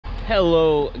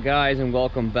Hello guys and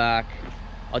welcome back.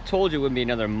 I told you it would be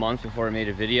another month before I made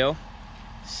a video.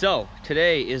 So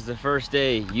today is the first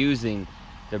day using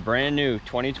the brand new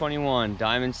 2021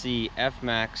 Diamond C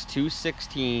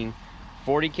FMAX216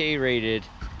 40K rated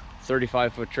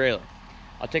 35-foot trailer.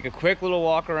 I'll take a quick little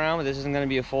walk around, but this isn't going to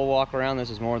be a full walk around. This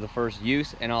is more of the first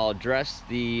use, and I'll address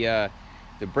the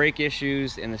brake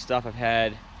issues and the stuff I've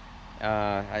had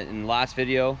in the last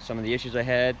video. Some of the issues I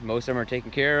had, most of them are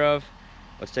taken care of.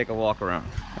 Let's take a walk around.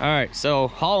 All right, so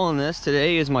hauling this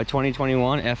today is my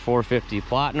 2021 F450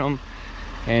 Platinum,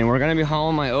 and we're gonna be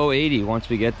hauling my 080 once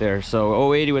we get there.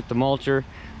 So 080 with the mulcher,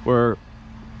 we're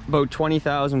about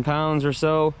 20,000 pounds or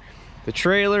so. The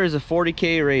trailer is a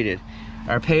 40K rated.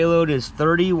 Our payload is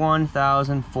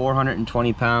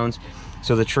 31,420 pounds.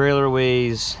 So the trailer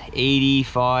weighs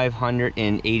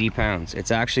 8,580 pounds.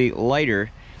 It's actually lighter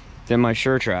than my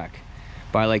SureTrack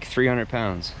by like 300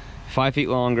 pounds. 5 feet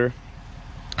longer.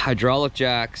 Hydraulic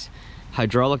jacks,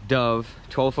 hydraulic dove,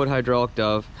 12-foot hydraulic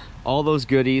dove, all those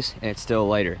goodies, and it's still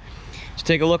lighter. Just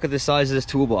take a look at the size of this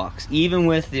toolbox. Even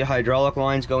with the hydraulic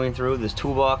lines going through, this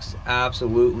toolbox is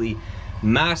absolutely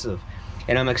massive.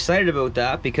 And I'm excited about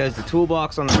that because the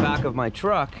toolbox on the back of my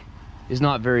truck is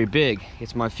not very big.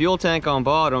 It's my fuel tank on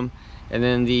bottom, and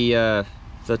then the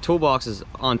toolbox is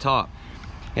on top.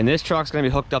 And this truck's gonna be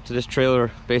hooked up to this trailer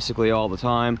basically all the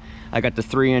time. I got the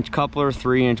 3-inch coupler,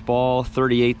 3-inch ball,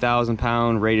 38,000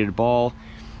 pound rated ball.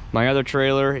 My other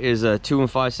trailer is a 2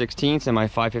 5/16, and my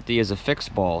 550 is a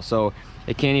fixed ball, so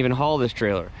it can't even haul this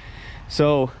trailer.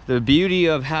 So the beauty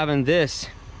of having this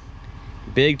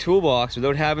big toolbox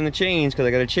without having the chains, because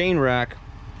I got a chain rack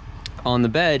on the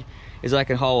bed, is I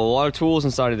can haul a lot of tools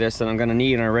inside of this that I'm gonna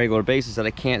need on a regular basis that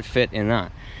I can't fit in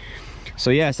that. So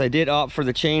yes, I did opt for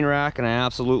the chain rack, and I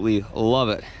absolutely love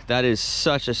it. That is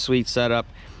such a sweet setup.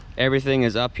 Everything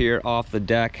is up here off the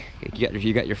deck.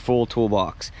 You got your full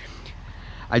toolbox.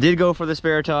 I did go for the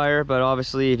spare tire, but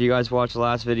obviously if you guys watched the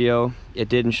last video, it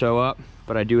didn't show up,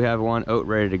 but I do have one out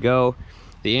ready to go.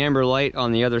 The amber light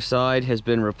on the other side has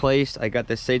been replaced. I got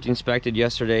this safety inspected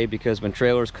yesterday because when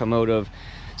trailers come out of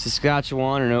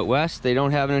Saskatchewan and out west, they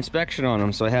don't have an inspection on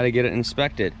them, so I had to get it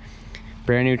inspected.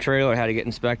 Brand new trailer, had to get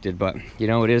inspected, but you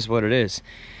know, it is what it is.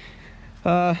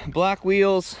 Black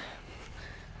wheels,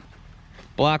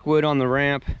 black wood on the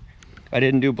ramp. I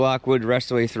didn't do black wood the rest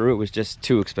of the way through. It was just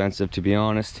too expensive, to be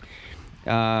honest.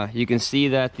 You can see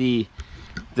that the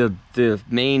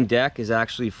main deck is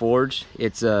actually forged.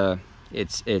 It's arced,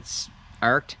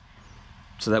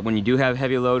 so that when you do have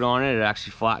heavy load on it, it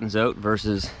actually flattens out,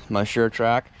 versus my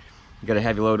SureTrack, you got a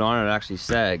heavy load on it, it actually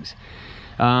sags.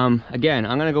 Again,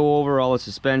 I'm gonna go over all the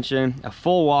suspension, a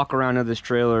full walk around of this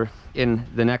trailer in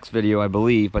the next video, I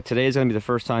believe, but today is gonna be the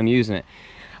first time using it.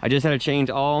 I just had to change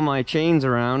all my chains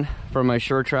around from my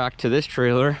SureTrack to this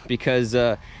trailer because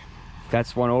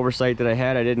that's one oversight that I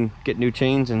had. I didn't get new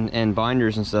chains and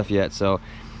binders and stuff yet, so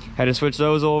had to switch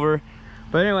those over.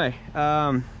 But anyway,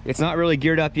 it's not really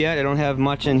geared up yet. I don't have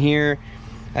much in here.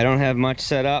 I don't have much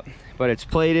set up, but it's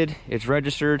plated, it's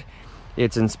registered,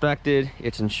 it's inspected,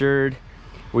 it's insured.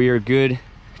 We are good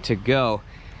to go.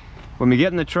 When we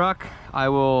get in the truck, I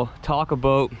will talk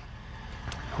about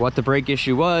what the brake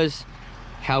issue was,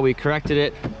 how we corrected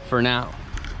it for now.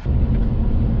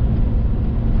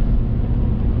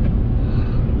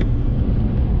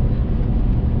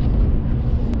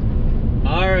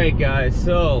 All right guys,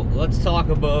 so let's talk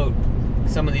about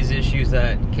some of these issues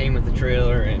that came with the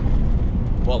trailer and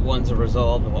what ones are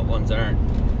resolved and what ones aren't.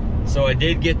 So I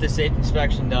did get the safe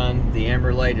inspection done, the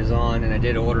amber light is on, and I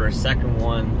did order a second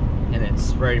one, and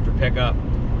it's ready for pickup,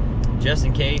 just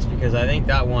in case, because I think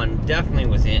that one definitely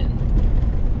was in.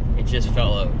 It just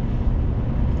fell out.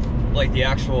 Like the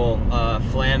actual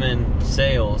Flamin'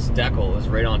 Sails decal is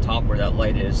right on top where that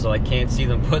light is, so I can't see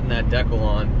them putting that decal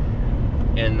on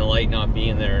and the light not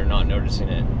being there, not noticing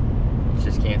it.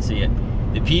 Just can't see it.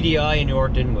 The PDI in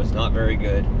Yorkton was not very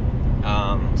good.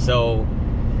 So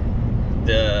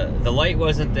the light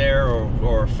wasn't there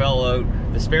or fell out.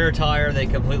 The spare tire, they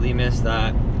completely missed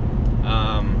that.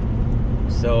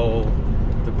 So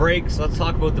the brakes, let's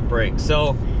talk about the brakes.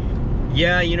 So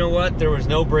yeah, you know what, there was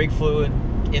no brake fluid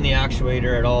in the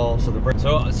actuator at all, so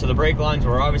the brake lines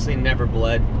were obviously never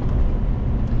bled.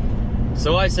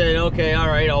 So I said, okay, all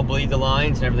right, I'll bleed the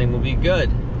lines and everything will be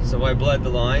good. So I bled the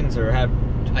lines, or I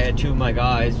had two of my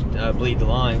guys bleed the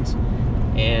lines,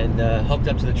 and hooked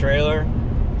up to the trailer.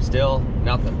 Still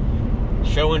nothing.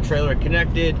 Showing trailer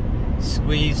connected,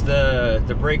 squeezed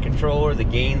the brake controller, the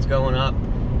gain's going up,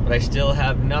 but I still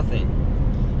have nothing.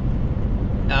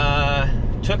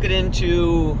 Took it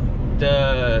into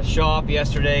the shop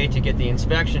yesterday to get the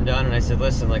inspection done, and I said,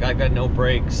 listen, like, I've got no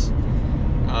brakes,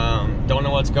 don't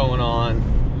know what's going on.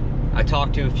 I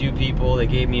talked to a few people, they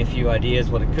gave me a few ideas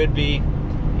what it could be.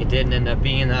 It didn't end up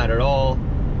being that at all.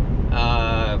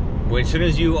 As soon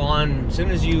as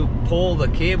you pull the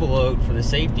cable out for the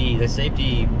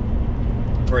safety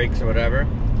brakes or whatever,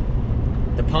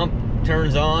 the pump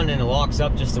turns on and it locks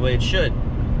up just the way it should.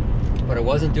 But it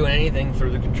wasn't doing anything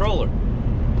through the controller.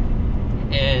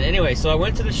 And anyway, so I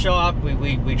went to the shop,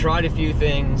 we tried a few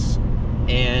things,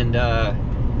 and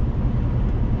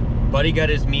buddy got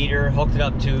his meter, hooked it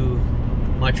up to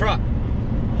my truck.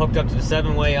 Hooked up to the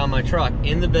 7-way on my truck.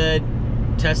 In the bed,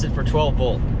 tested for 12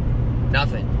 volt.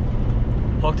 Nothing.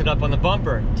 Hooked it up on the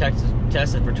bumper,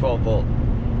 tested for 12 volt.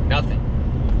 Nothing.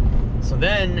 So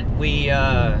then we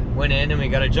went in and we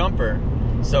got a jumper.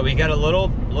 So we got a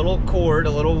little cord,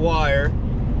 a little wire,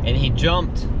 and he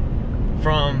jumped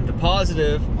from the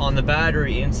positive on the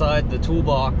battery inside the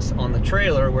toolbox on the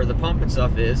trailer where the pump and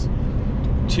stuff is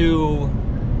to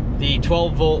the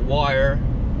 12 volt wire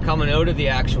coming out of the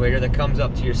actuator that comes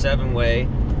up to your 7-way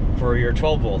for your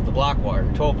 12 volt, the black wire,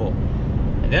 12 volt.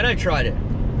 And then I tried it.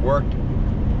 Worked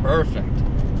perfect.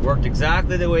 Worked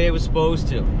exactly the way it was supposed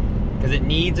to. Because it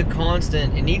needs a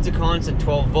constant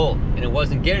 12 volt, and it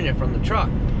wasn't getting it from the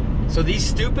truck. So these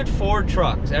stupid Ford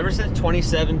trucks, ever since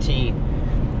 2017,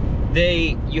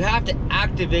 you have to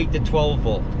activate the 12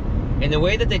 volt. And the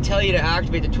way that they tell you to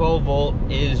activate the 12 volt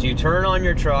is you turn on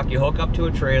your truck, you hook up to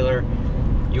a trailer,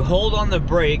 you hold on the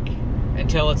brake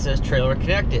until it says trailer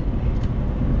connected.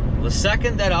 The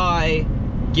second that I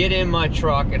get in my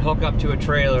truck and hook up to a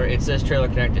trailer, it says trailer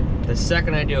connected. The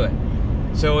second I do it.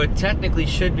 So it technically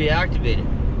should be activated.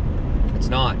 It's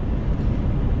not.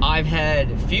 I've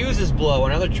had fuses blow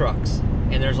on other trucks,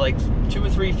 and there's like 2 or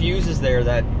 3 fuses there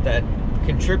that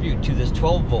contribute to this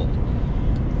 12 volt.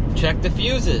 Check the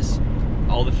fuses.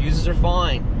 All the fuses are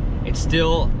fine. It's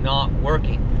still not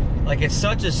working. Like, it's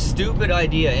such a stupid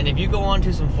idea. And if you go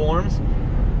onto some forums,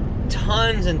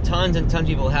 tons and tons and tons of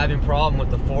people having problem with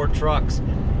the Ford trucks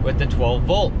with the 12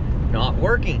 volt not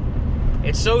working.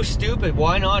 It's so stupid.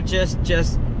 Why not just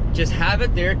have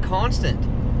it there constant?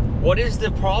 What is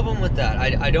the problem with that?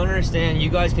 I don't understand.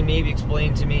 You guys can maybe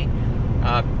explain to me.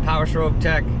 Power Stroke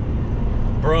Tech,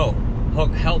 bro,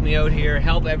 help me out here.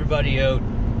 Help everybody out.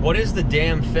 What is the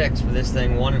damn fix for this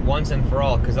thing once and for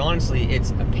all? Because honestly, it's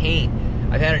a pain.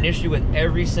 I've had an issue with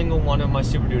every single one of my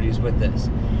Super Duties with this.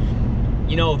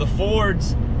 You know, the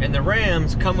Fords and the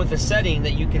Rams come with a setting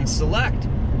that you can select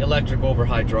electric over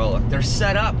hydraulic. They're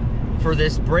set up for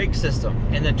this brake system,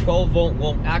 and the 12 volt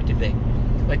won't activate.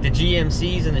 Like the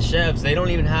GMCs and the Chevs, they don't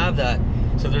even have that.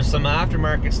 So there's some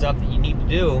aftermarket stuff that you need to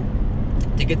do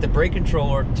to get the brake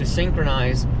controller to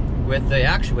synchronize with the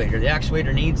actuator. The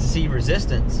actuator needs to see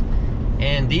resistance,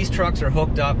 and these trucks are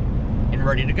hooked up and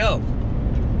ready to go.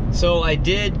 So I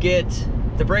did get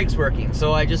the brakes working.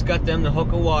 So I just got them to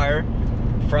hook a wire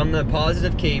from the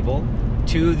positive cable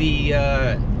to the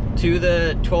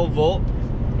 12 volt,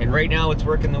 and right now it's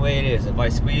working the way it is. If I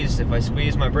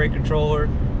squeeze my brake controller,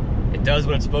 it does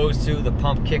what it's supposed to. The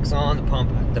pump kicks on,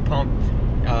 the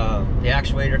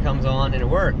actuator comes on, and it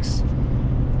works.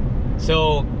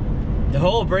 So the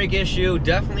whole brake issue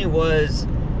definitely was,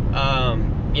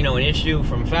 you know, an issue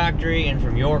from factory and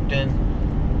from Yorkton.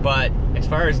 But as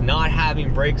far as not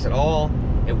having brakes at all,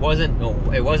 it wasn't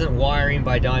wiring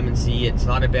by Diamond C. It's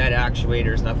not a bad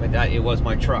actuator, it's nothing like that. It was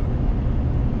my truck.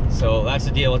 So that's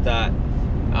the deal with that.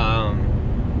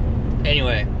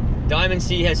 Anyway, Diamond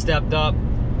C has stepped up.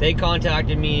 They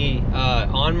contacted me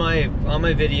on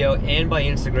my video and by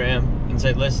Instagram and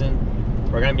said, listen,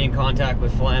 we're gonna be in contact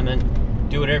with Flamin.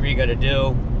 Do whatever you gotta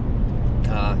do.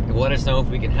 Let us know if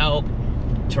we can help.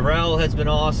 Terrell has been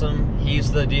awesome.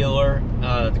 He's the dealer.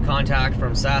 The contact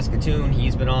from Saskatoon,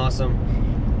 he's been awesome.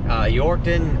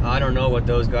 Yorkton, I don't know what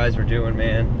those guys were doing,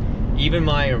 man. Even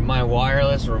my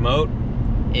wireless remote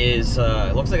is,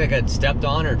 it looks like I got stepped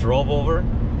on or drove over,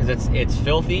 because it's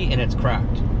filthy and it's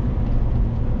cracked.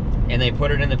 And they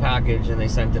put it in the package and they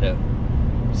sent it out.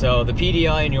 So the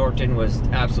PDI in Yorkton was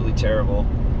absolutely terrible.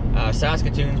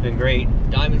 Saskatoon's been great.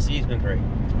 Diamond C's been great.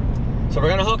 So we're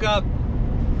gonna hook up.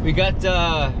 We got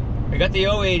the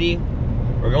 080.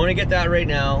 We're going to get that right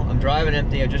now. I'm driving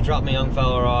empty. I just dropped my young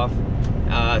fella off.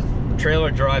 Trailer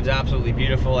drives absolutely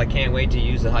beautiful. I can't wait to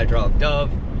use the hydraulic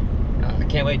Dove. I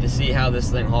can't wait to see how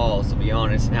this thing hauls, to be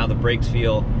honest, and how the brakes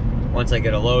feel once I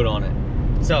get a load on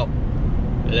it. So,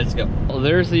 let's go. Well,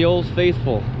 there's the Old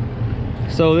Faithful.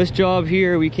 So this job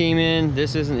here, we came in,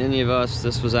 this isn't any of us,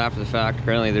 this was after the fact.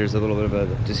 Apparently there's a little bit of a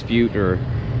dispute or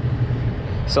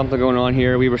something going on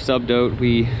here. We were subbed out,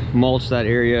 we mulched that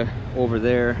area over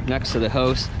there next to the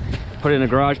house. Put in a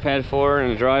garage pad for her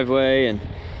and a driveway, and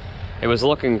it was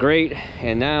looking great.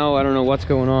 And now I don't know what's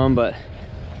going on, but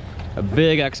a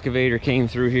big excavator came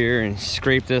through here and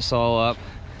scraped this all up,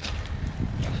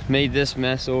 made this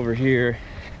mess over here,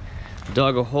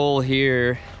 dug a hole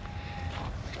here,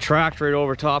 tracked right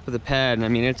over top of the pad. And I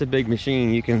mean, it's a big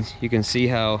machine. You can see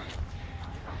how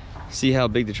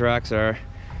big the tracks are.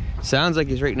 Sounds like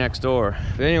he's right next door.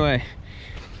 But anyway,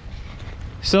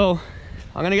 so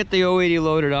I'm gonna get the 080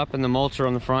 loaded up and the mulcher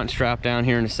on the front strapped down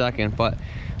here in a second. But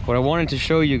what I wanted to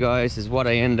show you guys is what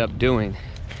I end up doing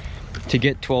to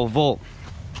get 12 volt.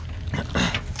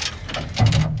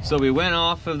 So we went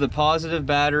off of the positive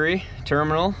battery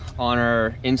terminal on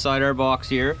our inside our box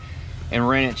here and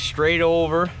ran it straight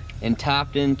over and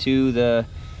tapped into the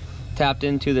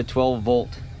 12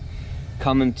 volt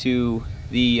coming to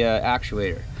the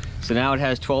actuator. So now it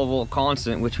has 12 volt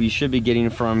constant, which we should be getting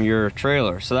from your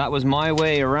trailer. So that was my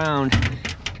way around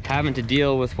having to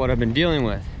deal with what I've been dealing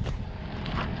with.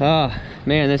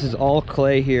 Man, this is all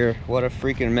clay here. What a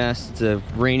freaking mess. It's a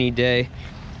rainy day.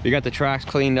 We got the tracks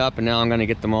cleaned up, and now I'm gonna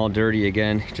get them all dirty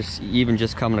again,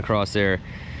 just coming across there.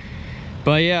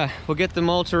 But yeah, we'll get the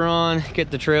mulcher on, get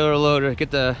the trailer loaded,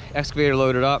 get the excavator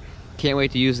loaded up. Can't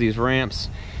wait to use these ramps.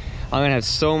 I'm gonna have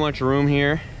so much room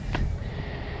here.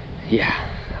 Yeah,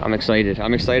 I'm excited.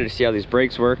 I'm excited to see how these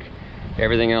brakes work,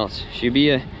 everything else. Should be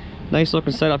a nice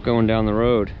looking setup going down the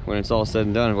road when it's all said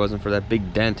and done. If it wasn't for that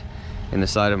big dent in the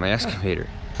side of my excavator.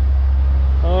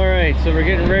 All right, so we're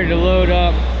getting ready to load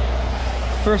up.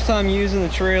 First time using the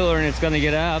trailer, and it's gonna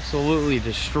get absolutely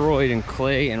destroyed in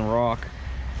clay and rock.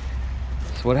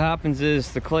 So what happens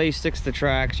is the clay sticks to the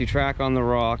tracks, you track on the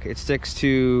rock, it sticks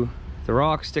to the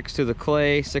rock, sticks to the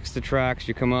clay, sticks to tracks,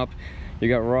 you come up, you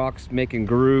got rocks making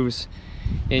grooves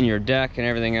in your deck and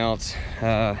everything else.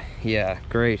 Yeah,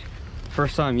 great.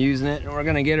 First time using it, and we're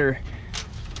gonna get her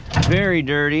very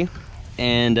dirty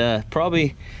and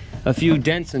probably a few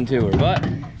dents into her, but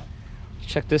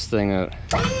check this thing out.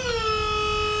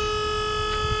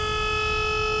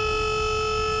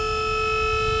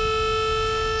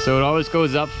 So it always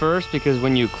goes up first because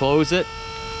when you close it,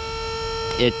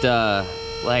 it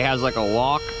like has like a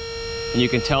lock, and you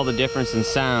can tell the difference in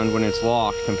sound when it's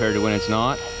locked compared to when it's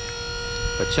not.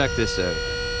 But check this out.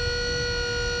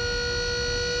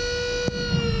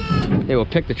 It will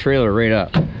pick the trailer right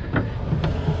up.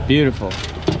 Beautiful.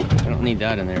 I don't need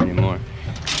that in there anymore.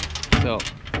 So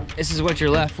this is what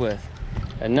you're left with.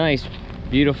 A nice,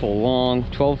 beautiful, long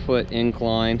 12-foot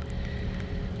incline.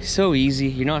 So easy.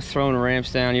 You're not throwing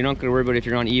ramps down. You're not going to worry about if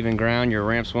you're on even ground, your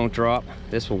ramps won't drop.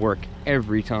 This will work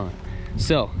every time.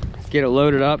 So let's get it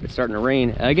loaded up. It's starting to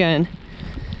rain again.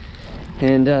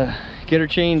 And get her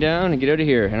chained down and get out of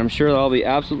here. And I'm sure I'll be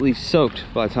absolutely soaked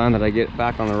by the time that I get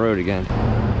back on the road again.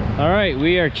 All right,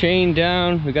 we are chained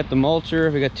down. We got the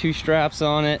mulcher. We got 2 straps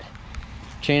on it.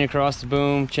 Chain across the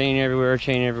boom, chain everywhere,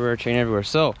 chain everywhere, chain everywhere.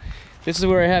 So this is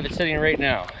where I have it sitting right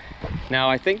now. Now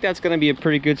I think that's going to be a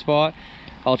pretty good spot.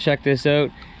 I'll check this out.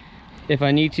 If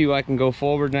I need to, I can go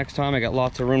forward next time. I got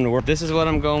lots of room to work. This is what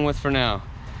I'm going with for now.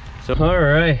 So, all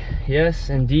right, yes,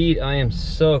 indeed, I am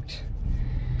soaked.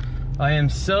 I am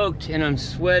soaked and I'm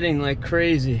sweating like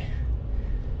crazy.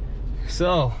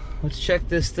 So, let's check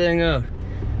this thing out.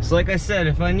 So like I said,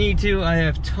 if I need to, I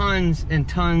have tons and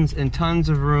tons and tons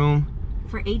of room.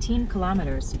 For 18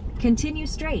 kilometers, continue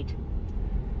straight.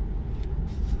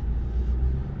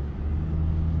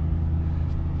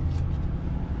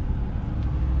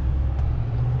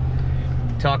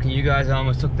 Talking to you guys, I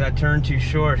almost took that turn too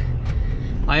short.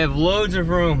 I have loads of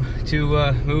room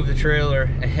to move the trailer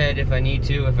ahead if I need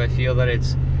to, if I feel that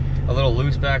it's a little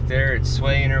loose back there, it's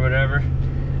swaying or whatever.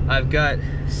 I've got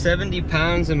 70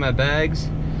 pounds in my bags,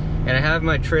 and I have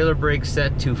my trailer brake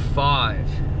set to 5.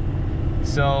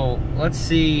 So let's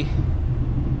see.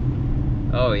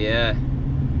 Oh yeah,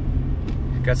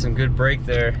 got some good brake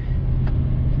there.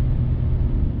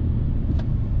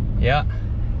 Yeah,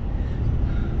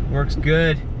 works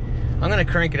good. I'm gonna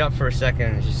crank it up for a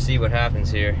second and just see what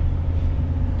happens here.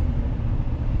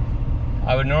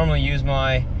 I would normally use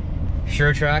my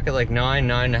Sure Track at like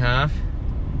 9.5.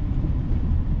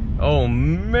 Oh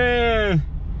man,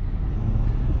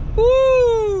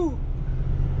 woo!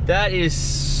 That is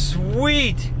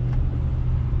sweet.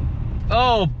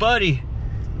 Oh buddy,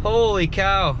 holy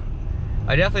cow!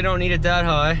 I definitely don't need it that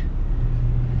high.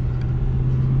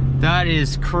 That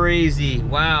is crazy.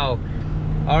 Wow.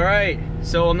 All right,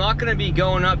 so I'm not gonna be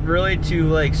going up really to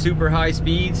like super high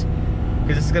speeds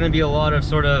because it's gonna be a lot of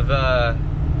sort of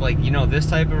like, you know, this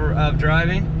type of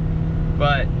driving,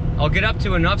 but I'll get up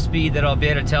to enough speed that I'll be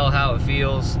able to tell how it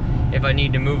feels if I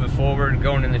need to move it forward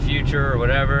going in the future or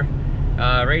whatever.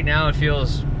 Right now it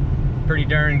feels pretty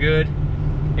darn good.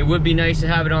 It would be nice to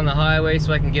have it on the highway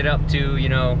so I can get up to, you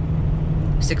know,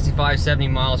 65, 70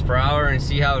 miles per hour and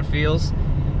see how it feels.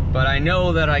 But I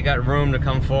know that I got room to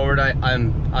come forward.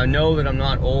 I know that I'm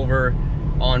not over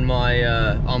on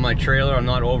my trailer. I'm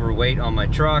not overweight on my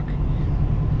truck.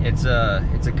 It's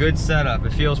a good setup.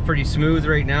 It feels pretty smooth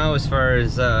right now as far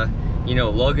as you know,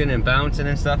 lugging and bouncing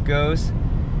and stuff goes.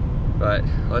 But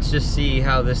let's just see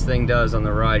how this thing does on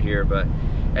the ride here. But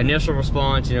initial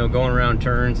response, you know, going around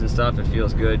turns and stuff, it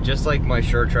feels good. Just like my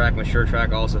SureTrack. My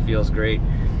SureTrack also feels great.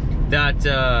 That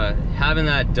having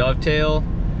that dovetail,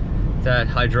 that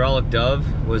hydraulic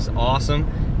dove, was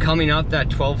awesome. Coming up that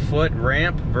 12-foot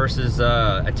ramp versus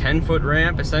a 10-foot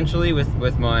ramp, essentially,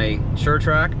 with my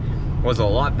SureTrack, was a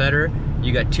lot better.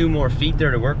 You got 2 more feet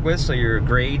there to work with, so your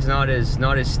grade's not as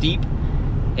steep,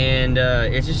 and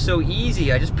it's just so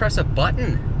easy. I just press a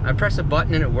button. I press a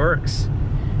button and it works.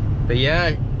 But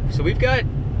yeah, so we've got,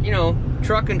 you know,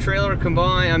 truck and trailer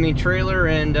combined. I mean, trailer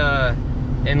and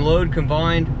load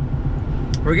combined.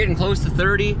 We're getting close to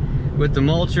 30 with the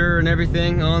mulcher and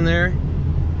everything on there.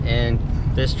 And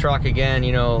this truck, again,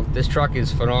 you know, this truck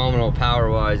is phenomenal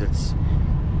power-wise. It's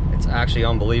actually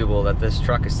unbelievable that this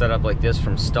truck is set up like this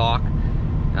from stock.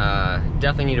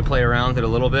 Definitely need to play around with it a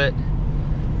little bit.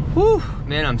 Whew,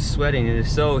 man, I'm sweating. It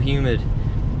is so humid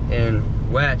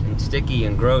and wet and sticky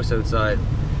and gross outside.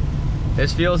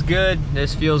 This feels good.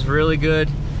 This feels really good.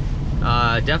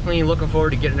 Definitely looking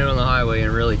forward to getting it on the highway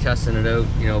and really testing it out.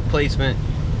 You know, placement.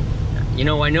 You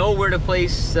know, I know where to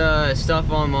place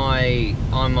stuff on my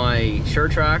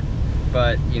SureTrack,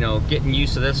 but you know, getting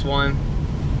used to this one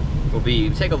will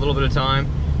take a little bit of time.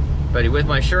 But with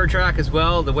my SureTrack as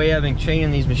well, the way I've been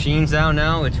chaining these machines down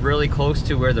now, it's really close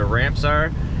to where the ramps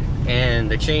are, and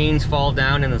the chains fall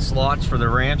down in the slots for the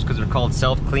ramps because they're called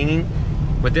self-cleaning.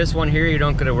 With this one here, you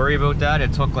don't got to worry about that.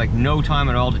 It took like no time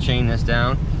at all to chain this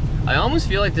down. I almost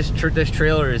feel like this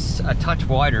trailer is a touch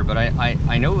wider, but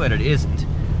I know that it isn't.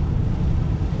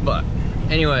 But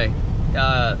anyway,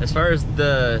 as far as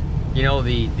the, you know,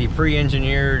 the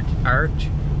pre-engineered arch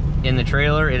in the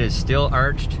trailer, it is still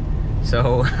arched.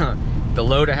 So the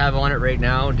load I have on it right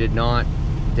now did not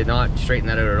straighten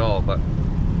that out at all. But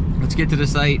let's get to the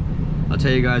site. I'll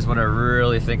tell you guys what I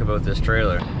really think about this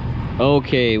trailer.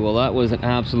 Okay, well, that was an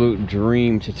absolute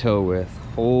dream to tow with.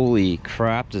 Holy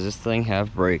crap, does this thing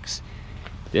have brakes.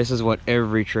 This is what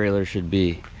every trailer should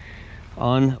be.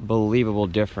 Unbelievable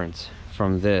difference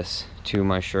from this to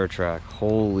my SureTrack.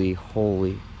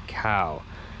 Holy cow.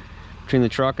 Between the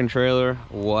truck and trailer,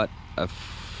 what a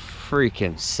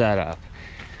freaking setup.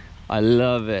 I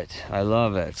love it. I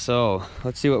love it. So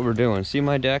let's see what we're doing. See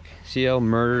my deck? See how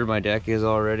murdered my deck is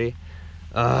already?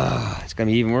 It's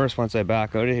gonna be even worse once I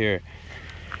back out of here.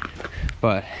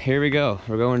 But here we go.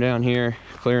 We're going down here,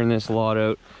 clearing this lot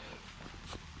out.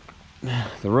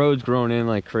 The road's growing in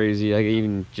like crazy. I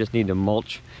even just need to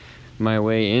mulch my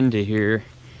way into here.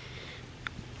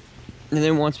 And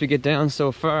then once we get down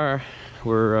so far,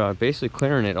 we're basically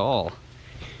clearing it all,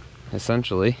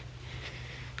 essentially.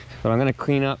 But I'm gonna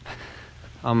clean up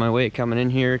on my way coming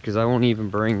in here, because I won't even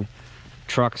bring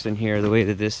trucks in here the way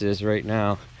that this is right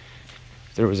now.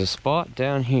 There was a spot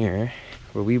down here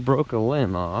where we broke a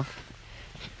limb off,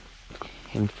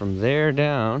 and from there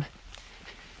down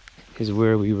is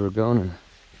where we were gonna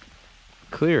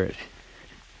clear it.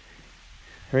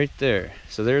 Right there.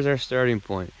 So there's our starting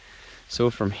point. So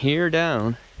from here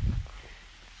down,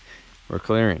 we're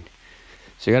clearing.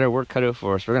 So you got our work cut out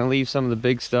for us. We're gonna leave some of the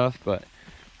big stuff, but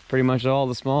pretty much all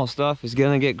the small stuff is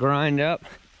gonna get grind up.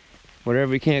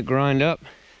 Whatever we can't grind up,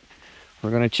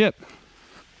 we're gonna chip.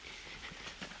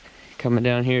 Coming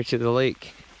down here to the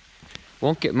lake.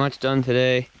 Won't get much done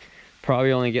today.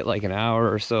 Probably only get like an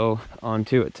hour or so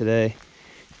onto it today.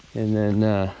 And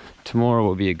then tomorrow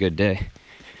will be a good day.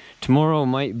 Tomorrow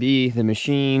might be the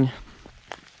machine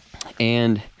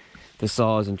and the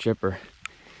saws and chipper,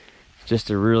 just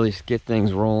to really get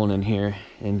things rolling in here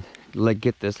and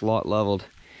get this lot leveled.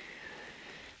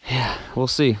 Yeah, we'll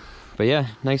see. But yeah,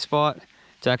 nice spot.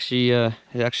 It's actually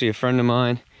a friend of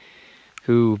mine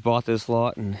who bought this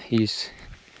lot, and he's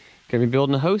gonna be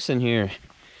building a house in here.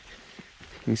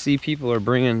 You can see people are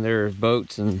bringing their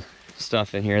boats and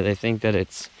stuff in here. They think that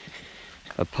it's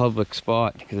a public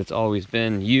spot because it's always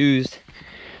been used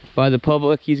by the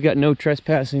public. He's got no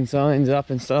trespassing signs up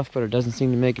and stuff, but it doesn't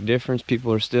seem to make a difference.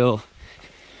 People are still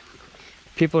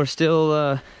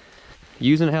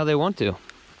using it how they want to,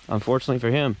 unfortunately for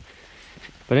him.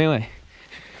 But anyway,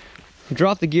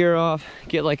 drop the gear off,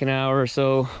 get like an hour or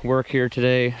so work here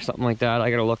today, something like that. I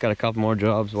gotta look at a couple more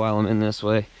jobs while I'm in this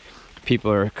way.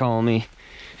 People are calling me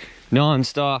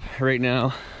non-stop right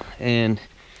now, and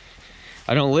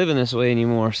I don't live in this way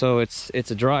anymore, so it's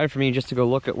a drive for me just to go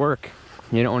look at work.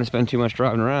 You don't want to spend too much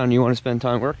driving around, you want to spend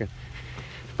time working.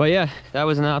 But yeah, that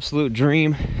was an absolute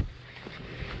dream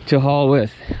to haul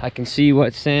with. I can see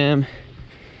what Sam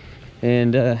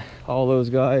and all those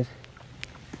guys,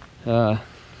 what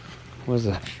was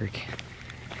that freaking?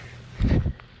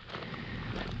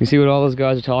 You see what all those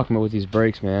guys are talking about with these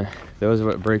brakes, man. Those are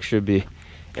what brakes should be.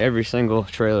 Every single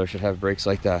trailer should have brakes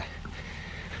like that.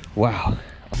 Wow.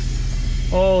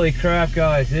 Holy crap,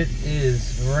 guys, it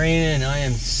is raining. I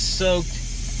am soaked.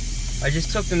 I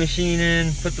just took the machine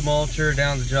in, put the mulcher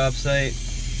down the job site.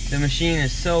 The machine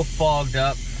is so fogged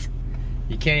up,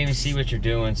 you can't even see what you're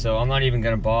doing, so I'm not even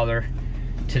gonna bother.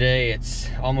 Today, it's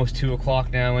almost 2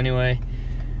 o'clock now anyway.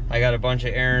 I got a bunch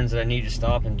of errands that I need to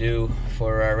stop and do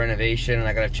for renovation, and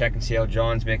I gotta check and see how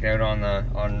John's making out on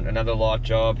another lot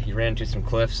job. He ran into some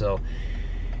cliffs, so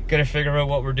gotta figure out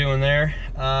what we're doing there.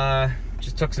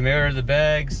 Just took some air out of the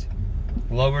bags,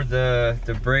 lowered the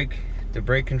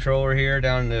brake controller here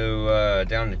down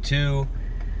to 2,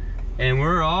 and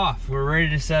we're off. We're ready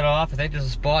to set off. I think there's a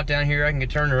spot down here I can get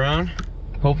turned around.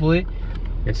 Hopefully,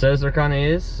 it says there kind of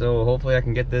is, so hopefully I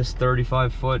can get this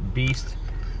 35-foot beast.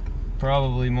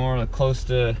 Probably more like close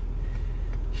to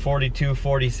 42,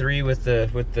 43 with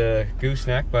the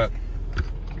gooseneck, but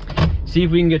see if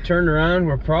we can get turned around.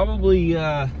 We're probably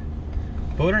about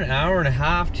an hour and a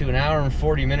half to an hour and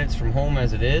 40 minutes from home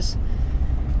as it is.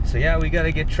 So yeah, we got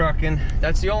to get trucking.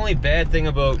 That's the only bad thing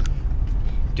about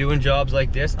doing jobs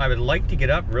like this. I would like to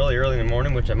get up really early in the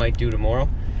morning, which I might do tomorrow,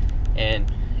 and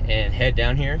head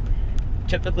down here.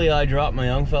 Typically I drop my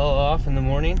young fella off in the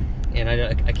morning, and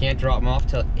I can't drop him off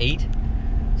till 8,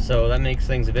 so that makes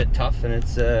things a bit tough, and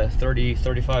it's a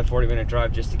 35, 40 minute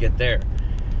drive just to get there.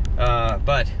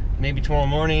 But maybe tomorrow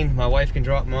morning my wife can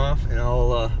drop him off, and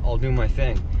I'll do my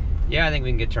thing. Yeah, I think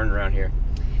we can get turned around here.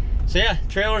 So yeah,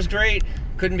 trailer's great.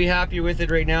 Couldn't be happier with it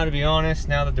right now, to be honest.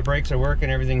 Now that the brakes are working,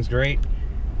 everything's great.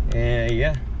 And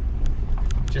yeah,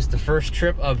 just the first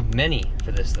trip of many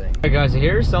for this thing. Alright guys,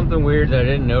 here's something weird that I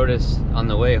didn't notice on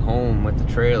the way home with the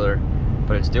trailer,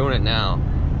 but it's doing it now.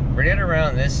 Right at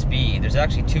around this speed, there's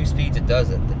actually 2 speeds it does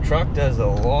it. The truck does a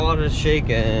lot of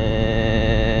shaking.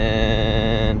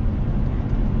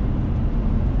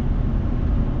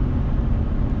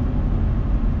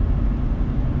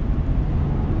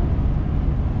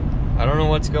 I don't know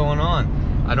what's going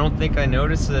on. I don't think I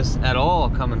noticed this at all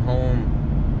coming home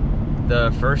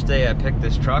the first day I picked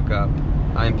this truck up.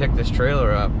 I picked this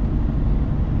trailer up.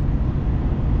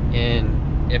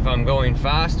 And if I'm going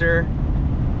faster,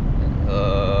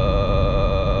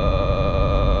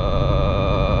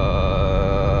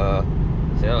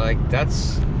 so like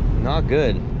that's not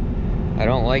good. I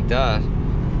don't like that.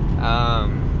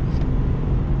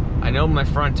 I know my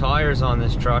front tires on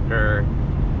this truck are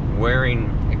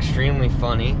wearing extremely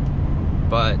funny,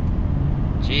 but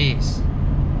jeez,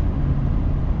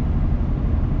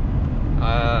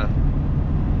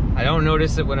 I don't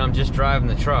notice it when I'm just driving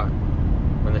the truck.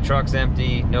 When the truck's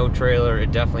empty, no trailer,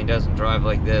 it definitely doesn't drive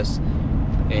like this.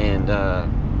 And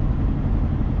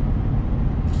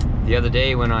the other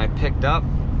day when I picked up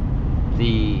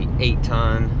the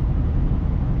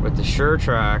 8-ton with the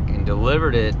SureTrack and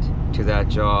delivered it to that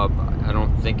job, I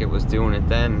don't think it was doing it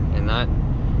then in that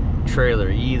trailer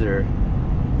either.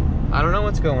 I don't know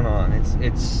what's going on.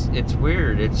 It's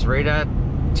weird. It's right at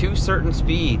 2 certain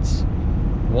speeds.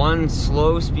 One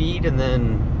slow speed, and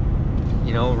then,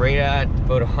 you know, right at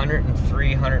about 103,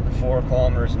 104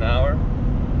 kilometers an hour,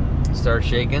 start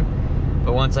shaking.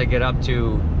 But once I get up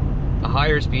to a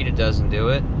higher speed, it doesn't do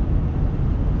it.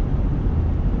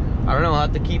 I don't know, I'll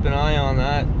have to keep an eye on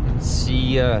that and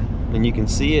see, and you can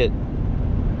see it.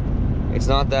 It's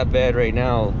not that bad right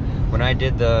now. When I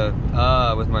did the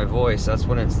with my voice, that's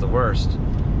when it's the worst.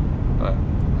 But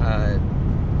I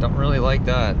don't really like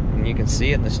that. And you can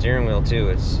see it in the steering wheel too.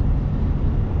 It's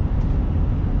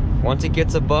once it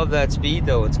gets above that speed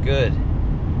though, it's good.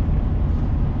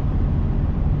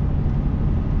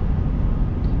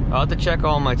 I'll have to check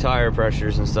all my tire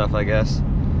pressures and stuff, I guess.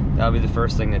 That'll be the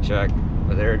first thing to check.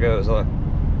 But there it goes, look.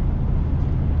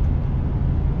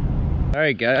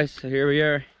 Alright guys, so here we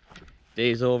are.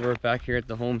 Day's over, back here at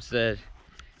the homestead,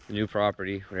 the new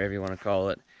property, whatever you want to call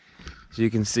it. As you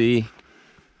can see,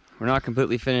 we're not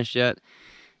completely finished yet.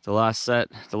 The last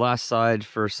side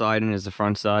for siding is the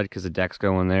front side because the deck's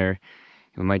going there.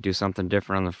 We might do something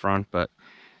different on the front, but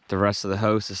the rest of the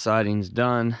house, the siding's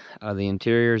done. The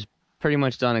interior's pretty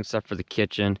much done except for the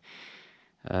kitchen.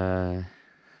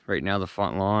 Right now the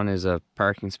front lawn is a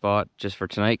parking spot just for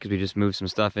tonight because we just moved some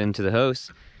stuff into the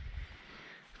house.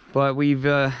 But we've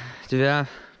done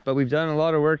a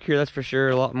lot of work here, that's for sure.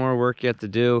 A lot more work yet to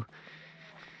do.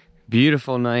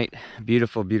 Beautiful night,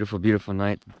 beautiful, beautiful, beautiful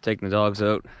night. Taking the dogs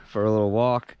out for a little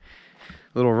walk,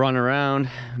 a little run around.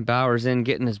 Bauer's in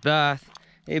getting his bath.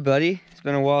 Hey buddy, it's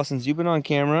been a while since you've been on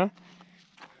camera.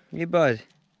 Hey bud.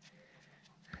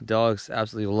 Dogs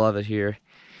absolutely love it here.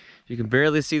 You can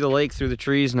barely see the lake through the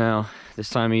trees now. This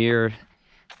time of year,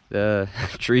 the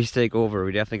trees take over.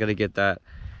 We definitely got to get that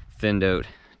thinned out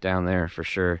down there for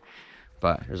sure.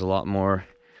 But there's a lot more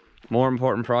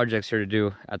important projects here to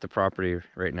do at the property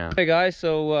right now. Hey guys,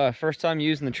 so first time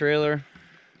using the trailer.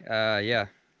 Yeah,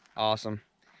 awesome.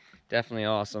 Definitely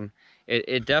awesome.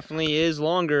 It definitely is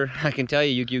longer. I can tell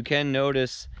you, you can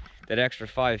notice that extra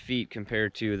 5 feet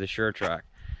compared to the SureTrack.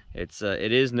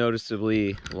 It is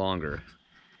noticeably longer.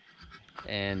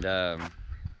 And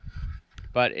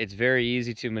but it's very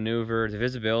easy to maneuver. The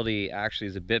visibility actually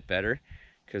is a bit better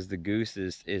because the goose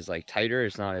is like tighter,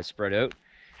 it's not as spread out.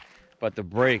 But the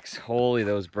brakes, holy,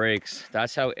 those brakes,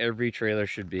 that's how every trailer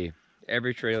should be.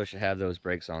 Every trailer should have those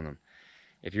brakes on them.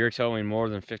 If you're towing more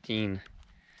than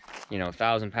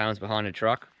 1,000 pounds behind a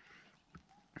truck,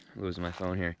 I'm losing my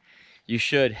phone here, you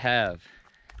should have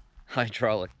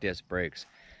hydraulic disc brakes.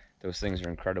 Those things are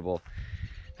incredible.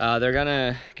 They're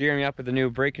gonna gear me up with a new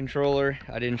brake controller.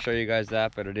 I didn't show you guys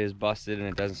that, but it is busted and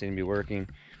it doesn't seem to be working.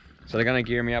 So they're gonna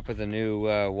gear me up with a new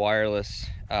wireless,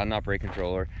 not brake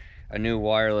controller, a new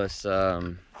wireless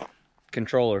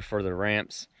controller for the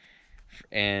ramps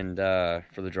and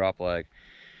for the drop leg.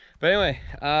 But anyway,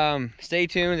 stay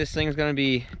tuned. This thing's gonna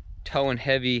be towing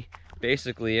heavy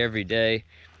basically every day.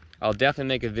 I'll definitely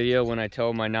make a video when I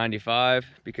tow my 95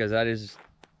 because that is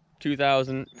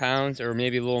 2,000 pounds or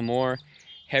maybe a little more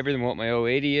heavier than what my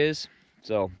 080 is.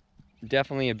 So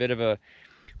definitely a bit of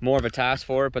more of a task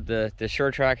for it, but the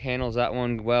SureTrack handles that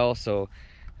one well. So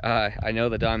I know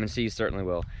the Diamond Seas certainly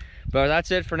will. But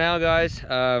that's it for now, guys.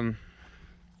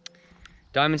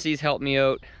 Diamond Seas helped me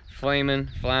out.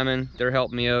 Flamin', they're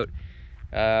helping me out.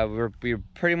 We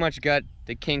pretty much got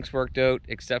the kinks worked out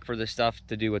except for the stuff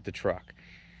to do with the truck.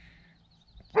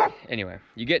 Anyway,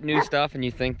 you get new stuff and you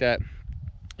think that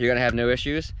you're gonna have no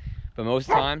issues, but most of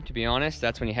the time, to be honest,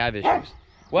 that's when you have issues.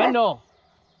 Wendell!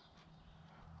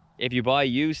 If you buy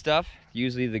used stuff,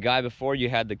 usually the guy before you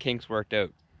had the kinks worked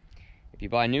out. If you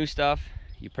buy new stuff,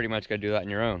 you pretty much gotta do that on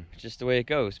your own. It's just the way it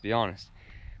goes, to be honest.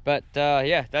 But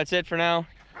yeah, that's it for now.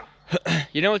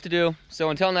 You know what to do. So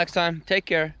until next time, take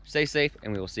care, stay safe,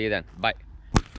 and we will see you then. Bye.